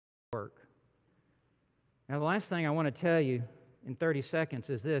Now, the last thing I want to tell you in 30 seconds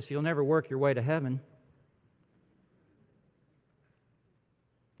is this: you'll never work your way to heaven.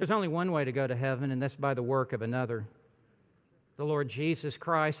 There's only one way to go to heaven, and that's by the work of another. The Lord Jesus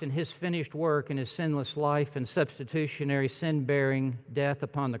Christ and His finished work and His sinless life and substitutionary sin-bearing death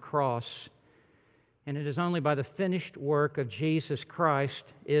upon the cross. And it is only by the finished work of Jesus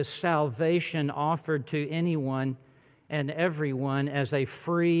Christ is salvation offered to anyone and everyone as a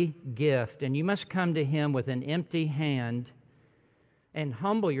free gift. And you must come to Him with an empty hand and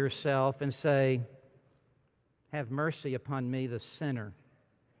humble yourself and say, "Have mercy upon me, the sinner."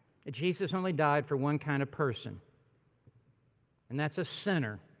 Jesus only died for one kind of person, and that's a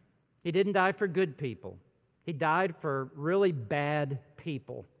sinner. He didn't die for good people. He died for really bad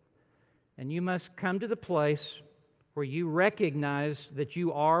people. And you must come to the place where you recognize that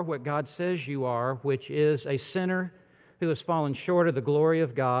you are what God says you are, which is a sinner who has fallen short of the glory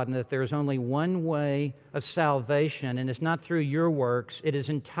of God, and that there is only one way of salvation, and it's not through your works. It is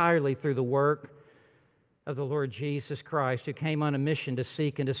entirely through the work of the Lord Jesus Christ, who came on a mission to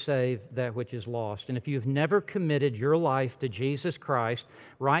seek and to save that which is lost. And if you've never committed your life to Jesus Christ,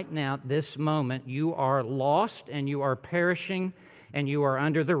 right now, this moment, you are lost and you are perishing and you are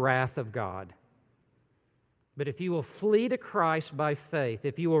under the wrath of God. But if you will flee to Christ by faith,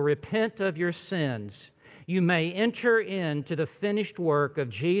 if you will repent of your sins, you may enter into the finished work of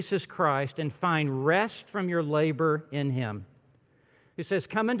Jesus Christ and find rest from your labor in Him. Who says,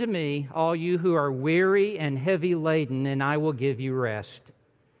 "Come unto me, all you who are weary and heavy laden, and I will give you rest.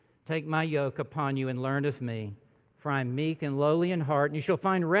 Take my yoke upon you and learn of me, for I am meek and lowly in heart, and you shall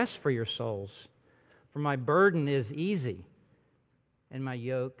find rest for your souls. For my burden is easy, and my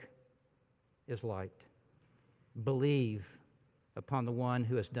yoke is light." Believe upon the one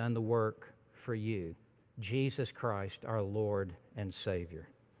who has done the work for you, Jesus Christ, our Lord and Savior.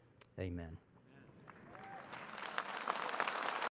 Amen.